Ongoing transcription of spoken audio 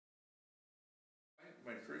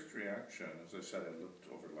first reaction, as I said, I looked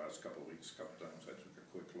over the last couple of weeks, a couple times. I took a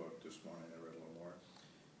quick look this morning. I read a little more.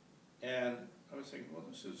 And I was thinking, well,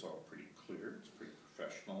 this is all pretty clear. It's pretty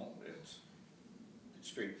professional. It's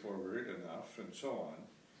straightforward enough and so on.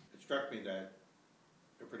 It struck me that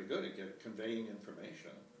they're pretty good at conveying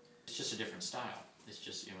information. It's just a different style. It's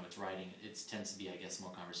just, it's writing. It tends to be, I guess,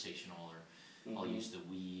 more conversational, or I'll use the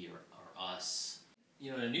we or us.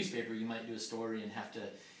 In a newspaper, you might do a story and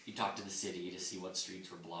you talk to the city to see what streets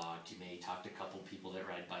were blocked. You may talk to a couple people that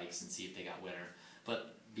ride bikes and see if they got winter.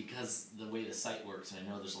 But because the way the site works, and I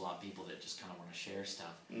know there's a lot of people that just kind of want to share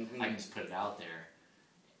stuff, I can just put it out there,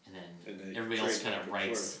 and then everybody else kind of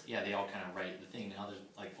writes. Yeah, they all kind of write the thing. Now there's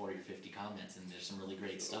like 40 or 50 comments, and there's some really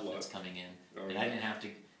great stuff that's coming in. And I didn't have to,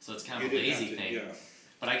 so it's kind of a lazy thing. Yeah.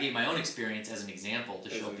 But I gave my own experience as an example to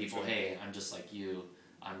show people, hey, I'm just like you.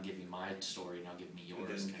 I'm giving my story, now give me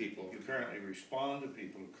yours. And then you currently respond to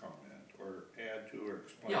people who comment, or add to, or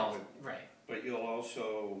explain it. Right. But you'll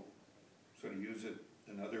also sort of use it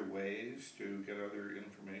in other ways to get other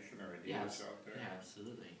information or ideas out there. Yeah,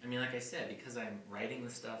 absolutely. I mean, like I said, because I'm writing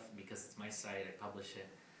the stuff, because it's my site, I publish it,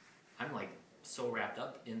 I'm like so wrapped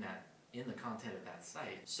up in the content of that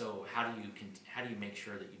site. So how do you make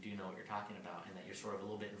sure that you do know what you're talking about, and that you're sort of a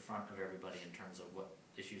little bit in front of everybody in terms of what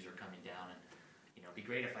issues are coming down? And it'd be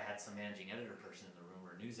great if I had some managing editor person in the room,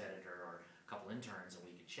 or a news editor, or a couple interns, and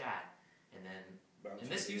we could chat. And then,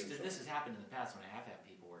 this has happened in the past when I have had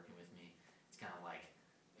people working with me. It's kind of like,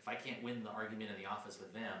 if I can't win the argument in the office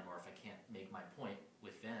with them, or if I can't make my point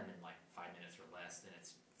with them in like 5 minutes or less, then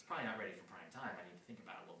it's probably not ready for prime time. I need to think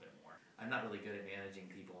about it a little bit more. I'm not really good at managing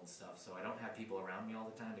people and stuff, so I don't have people around me all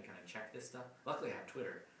the time to kind of check this stuff. Luckily, I have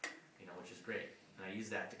Twitter, which is great, and I use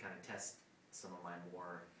that to kind of test some of my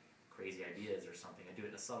more crazy ideas or something. I do it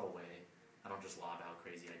in a subtle way. I don't just lob out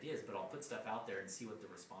crazy ideas, but I'll put stuff out there and see what the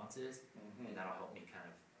response is, and that'll help me kind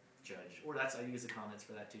of judge. Or I use the comments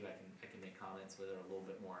for that too. I can make comments that are a little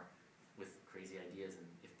bit more with crazy ideas, and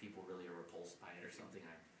if people really are repulsed by it or something,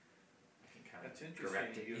 I can kind of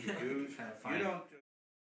correct it. That's interesting. You don't